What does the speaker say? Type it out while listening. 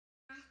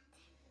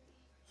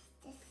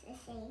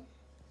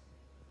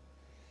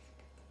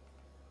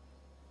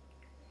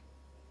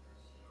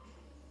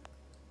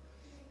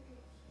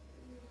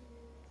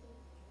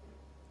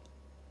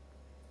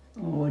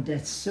Oh,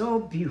 that's so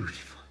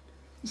beautiful,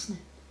 isn't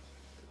it?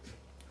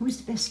 Who's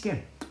the best girl?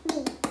 Me.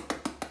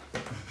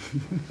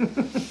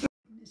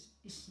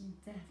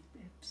 Isn't that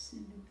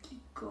absolutely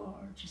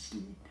gorgeous?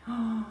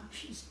 Oh,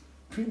 she's a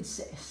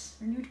princess.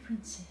 Aren't you the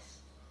princess?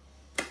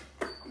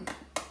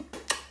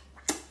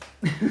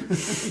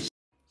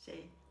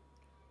 Say.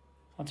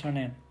 What's her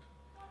name?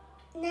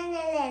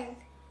 Nana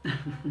Lil.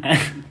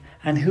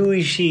 And who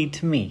is she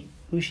to me?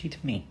 Who's she to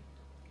me?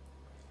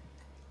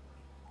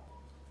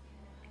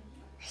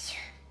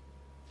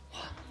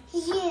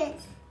 You.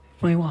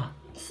 Wait, what?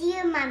 It's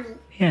you, Mommy.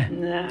 Yeah.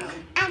 No.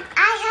 And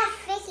I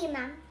have Vicky,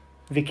 Mom.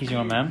 Vicky's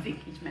your mum.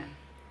 Vicky's ma'am.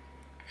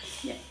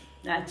 Yeah,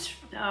 that's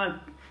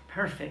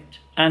perfect.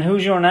 And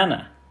who's your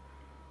nana?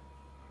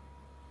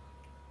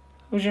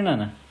 Who's your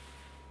nana?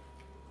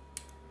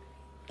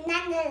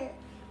 Nana.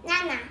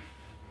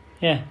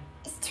 Yeah.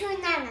 It's two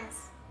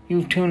nanas.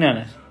 You've two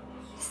nanas.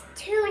 It's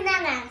two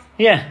nanas.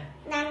 Yeah.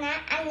 Nana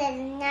and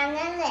then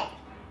Nana Lil.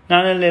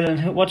 Nana Lil,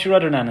 and what's your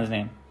other nana's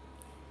name?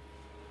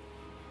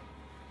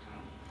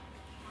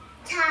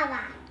 Tara.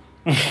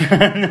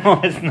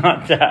 No, it's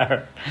not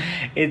Tara.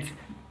 It's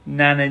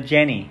Nana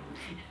Jenny.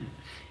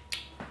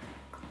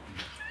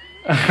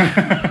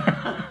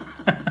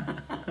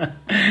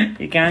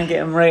 You can't get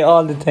them right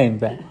all the time,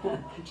 Ben.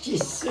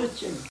 She's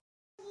such a...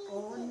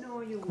 Oh,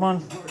 no, you... Come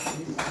on.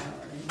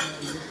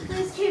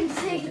 Let's Kim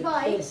say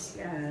goodbye. Yes,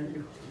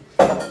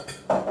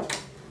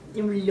 them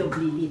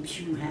lovely lips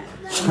you have.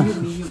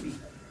 Yummy.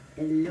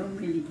 A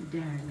lovely little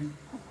darling.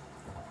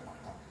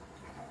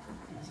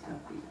 It's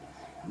got the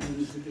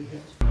knees of the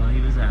head. Oh, he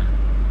was that. Oh,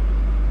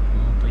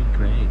 by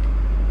Greg.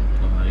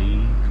 By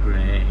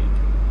Greg.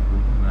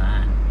 Good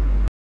man.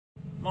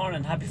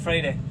 Morning, happy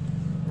Friday.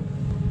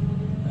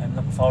 I'm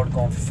looking forward to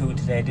going for food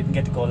today. I didn't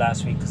get to go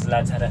last week because the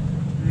lads had a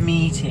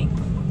meeting.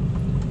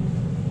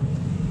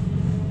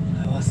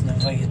 I wasn't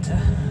invited to,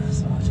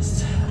 so I'll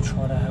just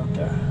throw that out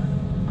there.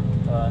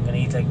 But I'm going to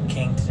eat like a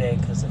king today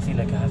because I feel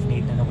like I haven't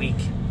eaten in a week.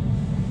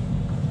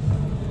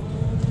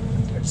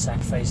 They're the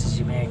sacrifices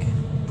you make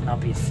to not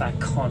be a fat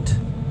cunt.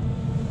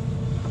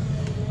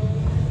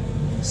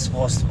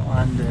 Supposed to be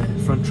on the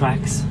front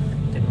tracks,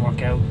 didn't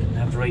work out, didn't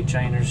have the right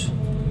joiners.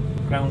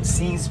 Ground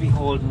seems to be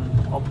holding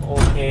up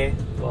okay,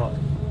 but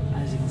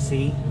as you can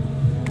see,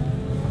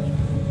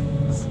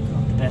 it's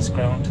not the best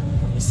ground.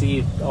 When you see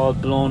it all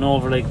blown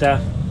over like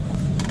that,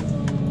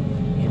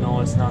 you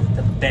know it's not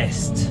the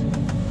best.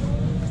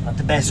 Not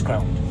the best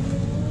ground.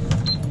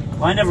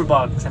 Well, I never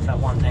bought except that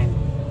one time.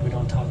 We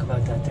don't talk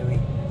about that, do we?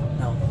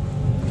 No,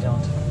 we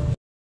don't.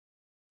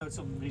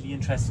 Something really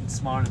interesting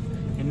this morning.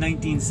 In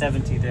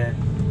 1970, the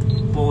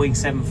Boeing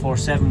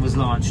 747 was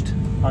launched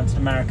onto the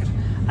market,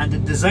 and the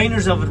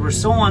designers of it were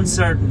so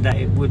uncertain that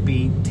it would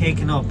be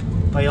taken up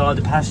by all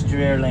the passenger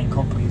airline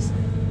companies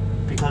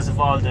because of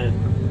all the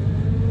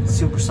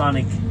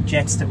supersonic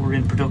jets that were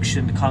in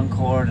production, the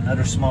Concorde and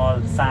other small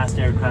fast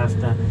aircraft.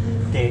 That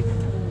they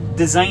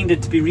designed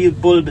it to be real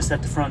bulbous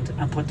at the front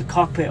and put the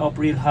cockpit up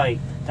real high,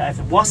 that if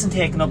it wasn't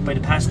taken up by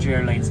the passenger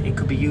airlines, it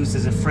could be used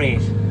as a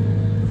freight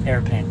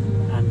airplane,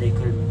 and they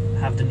could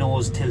have the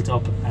nose tilt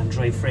up and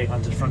drive freight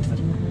onto the front of it.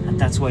 And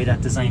that's why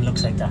that design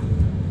looks like that.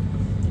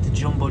 The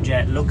jumbo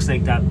jet looks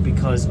like that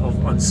because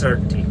of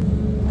uncertainty.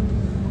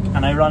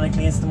 And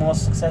ironically, it's the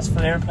most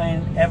successful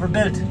airplane ever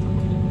built.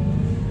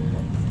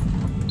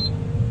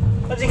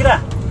 What do you think of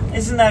that?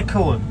 Isn't that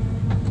cool?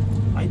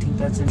 I think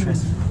that's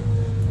interesting.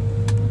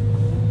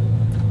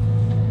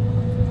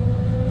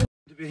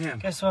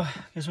 Guess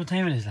what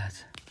time it is,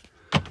 lads?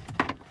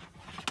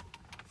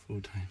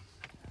 Food time.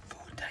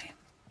 Food time.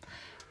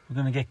 We're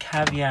gonna get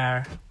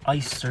caviar,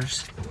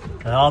 oysters,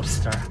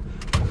 lobster.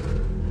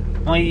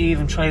 Might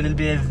even try a little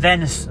bit of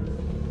venison.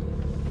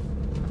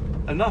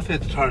 I'm not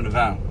fit to turn the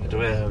van with the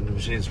way how the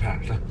machine's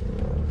parked.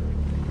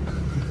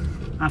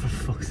 Ah, for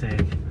fuck's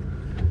sake.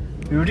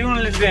 We were doing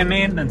a little bit of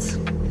maintenance.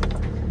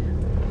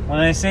 When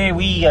I say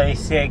we, I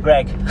say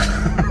Greg.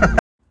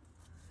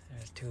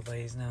 There's two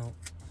boys now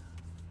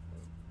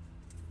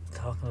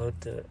talking about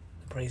the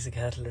price of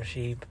cattle or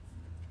sheep.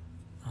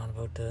 All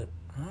about the,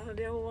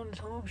 the other one's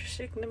home, she's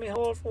sticking to me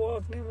hole for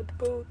walking in with the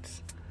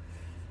boots.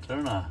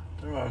 They're not.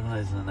 They're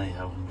organising a night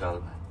out in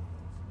Galway.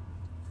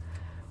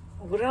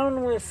 We'll go down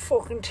and we'll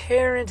fucking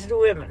tear into the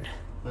women.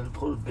 We'll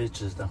pull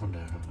bitches down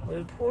there.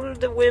 We'll pull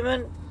the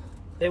women.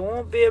 They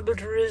won't be able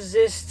to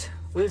resist.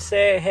 We'll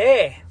say,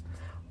 hey,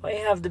 I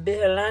have the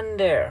bit of land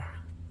there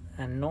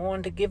and no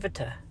one to give it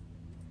to.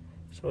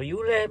 So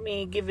you let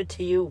me give it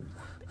to you.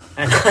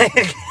 And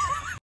if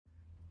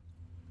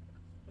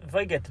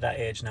I get to that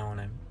age now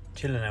and I'm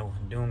chilling out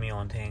and doing my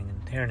own thing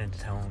and tearing into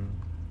town,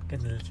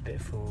 getting a little bit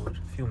of food,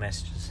 a few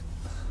messages,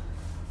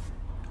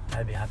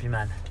 I'll be a happy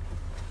man.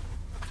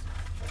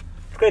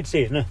 It's great to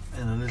see, isn't it?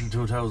 In a little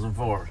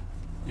 2004,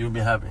 you'll be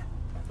happy.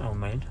 I don't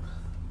mind.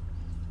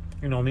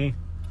 You know me.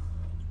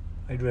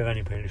 I'd drive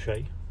any pair of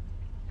shite.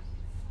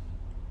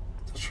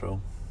 That's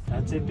true.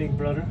 That's it, big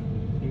brother.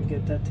 You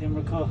get that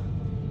timber cut.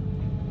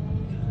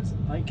 Because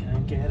I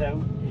can't get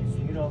out if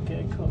you don't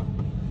get cut.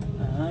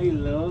 I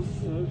love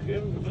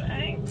fucking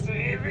banks,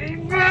 baby.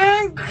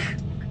 Bank!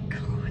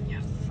 Come on, you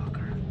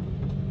fucker.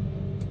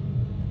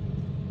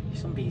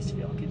 You're some beast,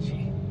 y'all, get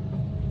you.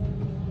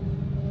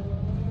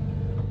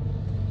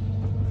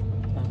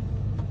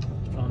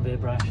 Wrong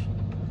bit brush.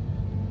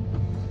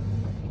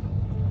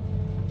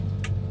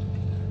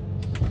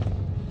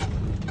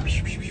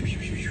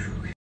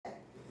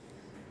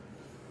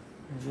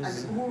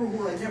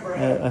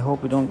 I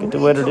hope we don't get the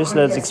weather this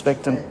lad's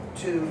expecting.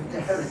 To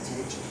the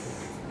heritage,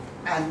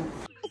 and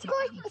It's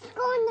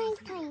going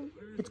nighttime.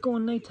 It's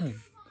going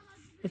nighttime.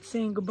 It's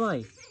saying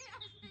goodbye.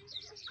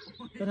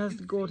 It has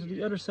to go to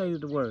the other side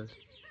of the world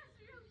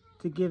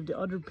to give the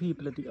other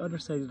people at the other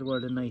side of the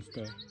world a nice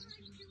day.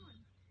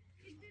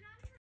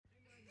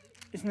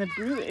 Isn't it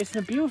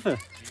beautiful?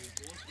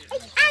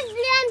 It's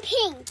ugly and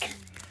pink.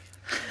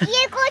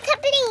 You go to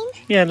Blaine.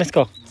 Yeah, let's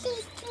go.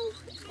 Please.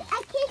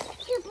 I kiss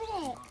to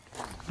Blaine.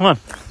 Come on.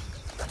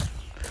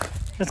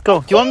 Let's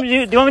go. Do you want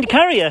me to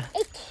carry you? A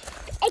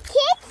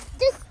kid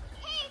just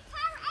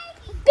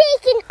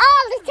baking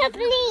all the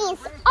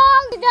trampolines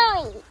all the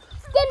time.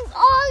 Then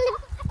all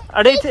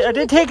the Are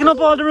they taking up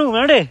all the room,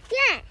 are they?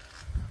 yeah,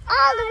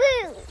 all the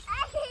rooms.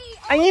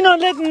 Are you not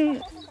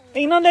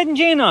letting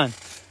Jane on?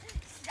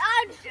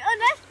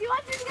 Unless you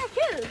want to get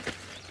killed.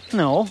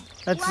 No.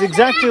 That's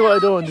exactly what I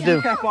don't want to do.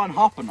 You kept on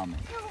hopping on me.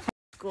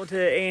 Go to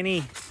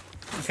A&E.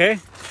 Okay?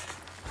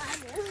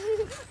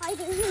 I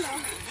don't know.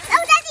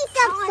 Oh, Daddy,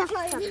 stop.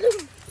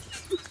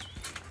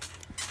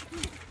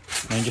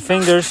 Mind your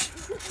fingers.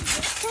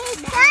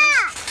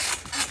 Clap.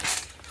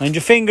 Mind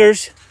your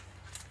fingers.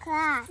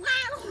 Clap.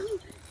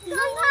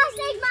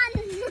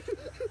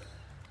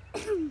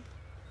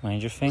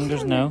 Mind your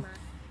fingers now.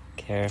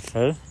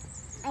 Careful.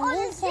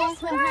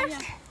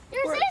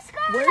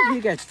 Where did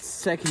he get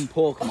second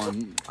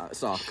Pokemon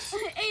socks?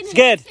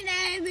 Scared.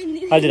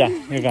 I'll do that.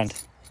 You're grand.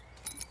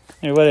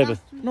 You're well able.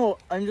 No,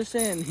 I'm just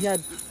saying he had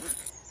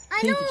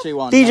Pikachu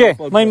on.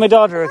 DJ, mind my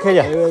daughter, okay?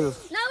 No,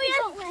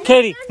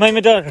 Katie, mind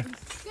my daughter.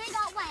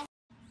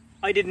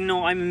 I didn't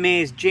know. I'm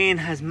amazed. Jane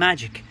has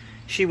magic.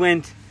 She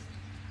went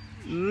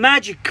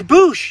magic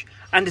kaboosh,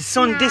 and the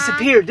sun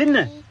disappeared, didn't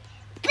it?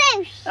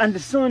 Boosh. And the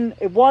sun,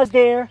 it was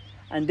there,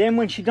 and then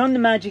when she done the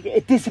magic,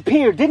 it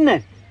disappeared, didn't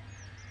it?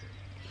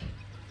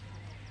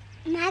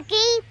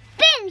 Maggie,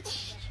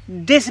 boosh.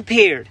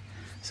 Disappeared.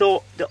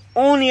 So the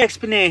only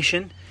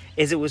explanation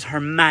is it was her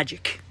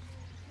magic.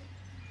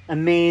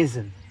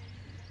 Amazing.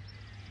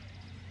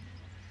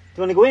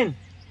 Do you want to go in?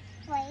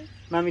 Wait,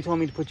 Mammy told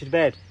me to put you to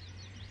bed.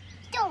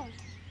 don't.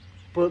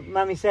 But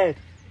Mammy said,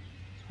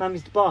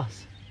 Mammy's the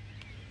boss.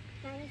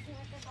 Mommy's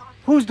not the boss.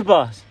 Who's the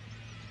boss?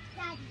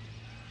 Daddy.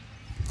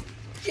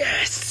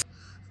 Yes!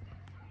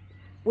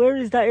 Where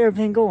is that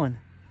airplane going?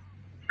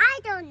 I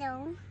don't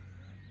know.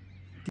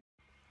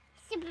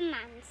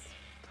 Supermans.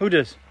 Who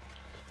does?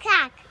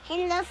 Clark.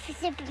 He loves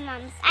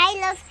Supermans. I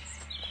love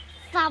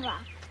Baba.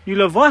 You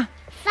love what?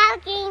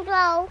 Falcon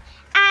Glow.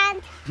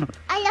 And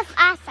I love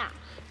Asa.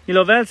 You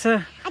love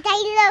Elsa? And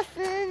I love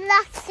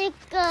lots of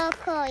girl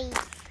toys.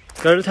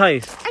 Girl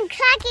ties. And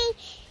Craggy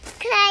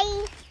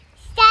play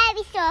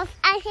starry stuff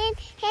and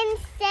him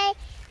say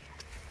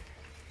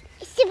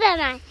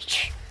Superman.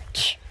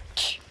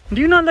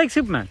 Do you not like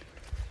Superman?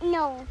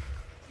 No.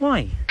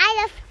 Why?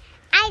 I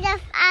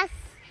love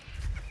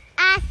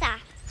Asa.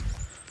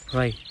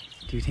 Right.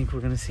 Do you think we're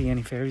going to see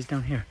any fairies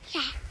down here?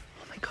 Yeah.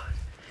 Oh my God.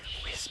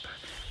 Whisper.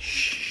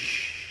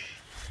 Shh.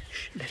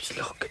 Shh. Let's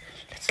look.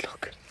 Let's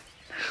look.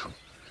 Now.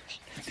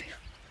 Let's see him.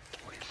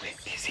 Wait.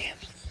 Do you see him?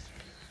 Do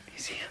you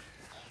see him?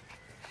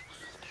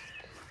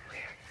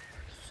 Where?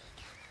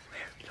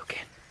 Look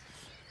in.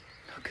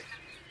 Look.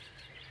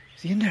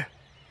 Is he in there?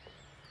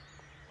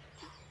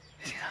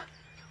 Is he not?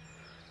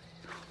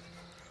 No.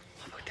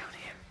 What about down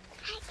here?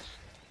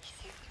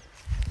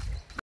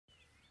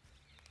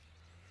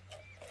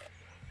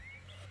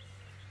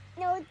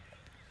 No.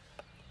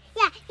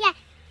 Yeah.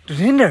 There's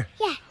in there?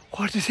 Yeah.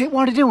 What is it?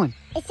 What are they doing?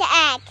 It's an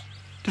egg.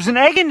 There's an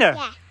egg in there?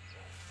 Yeah.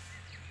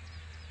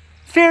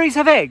 Fairies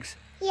have eggs?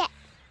 Yeah.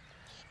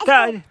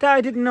 That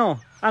I didn't know.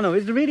 I know.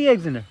 Is there really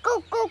eggs in there?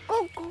 Go.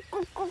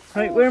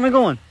 Right, where am I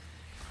going?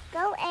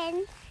 Go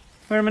in.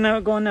 Where am I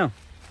going now?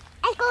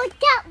 I go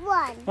that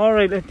one. All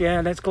right,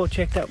 let's go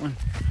check that one.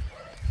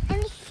 Let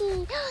me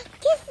see.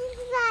 Kisses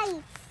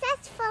lights.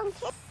 That's from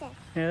Kisses.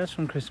 Yeah, that's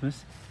from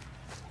Christmas.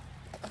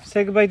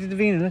 Say goodbye to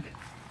Davina, look.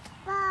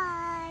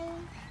 Bye.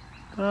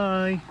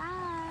 Bye.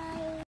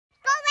 Bye.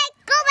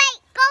 Go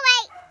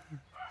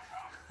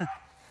away.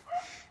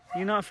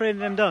 You're not afraid of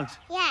them dogs?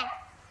 Yeah.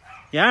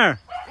 You are?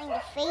 I'm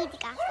afraid of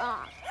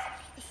dogs.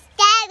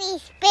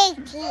 Stabby's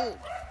big teeth.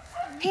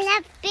 He'll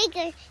have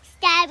bigger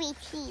stabby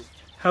teeth.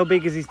 How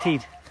big is his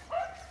teeth?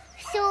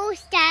 So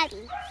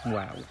stabby.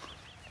 Wow.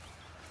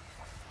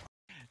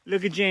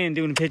 Look at Jane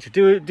doing a picture.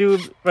 Do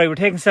right, we're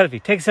taking a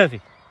selfie. Take a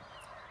selfie.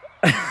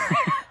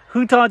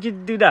 Who taught you to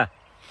do that?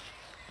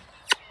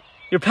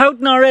 You're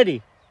pouting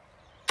already.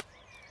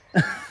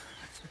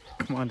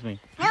 Come Come on to me.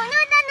 No.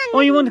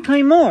 Oh, you want to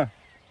climb more?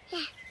 Yeah.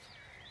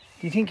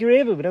 Do you think you're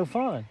able without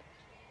falling?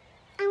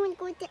 I want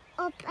to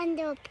go up and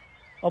up.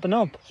 Up and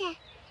up? Yeah.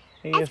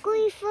 Hey, Let's go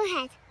your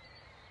forehead.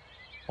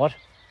 what?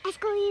 Let's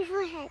go your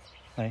forehead.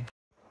 Right.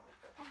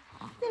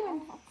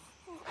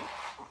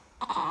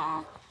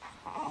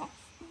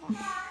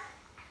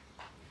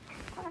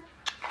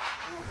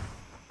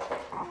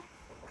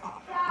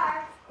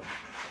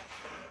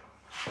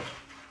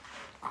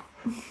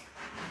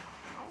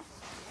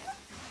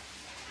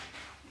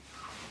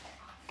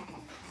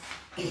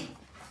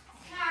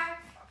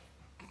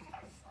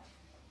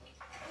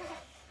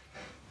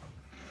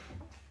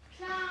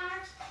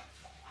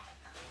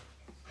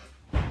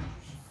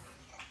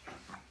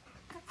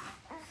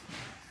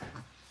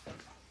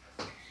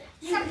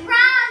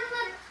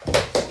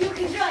 Surprise! You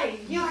can drive.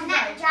 You're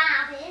not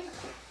driving.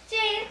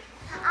 Jane,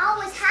 I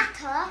always had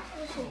to.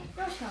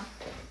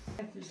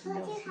 Put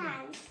your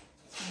hands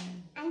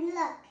and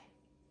look.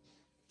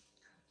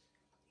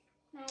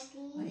 I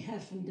Maggie.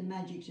 haven't the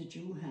magic that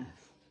you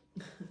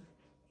have.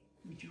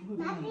 But you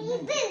have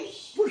Maggie,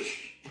 boosh.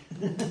 Push.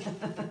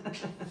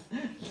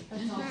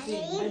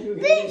 Maggie,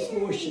 Magic is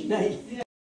motion, eh?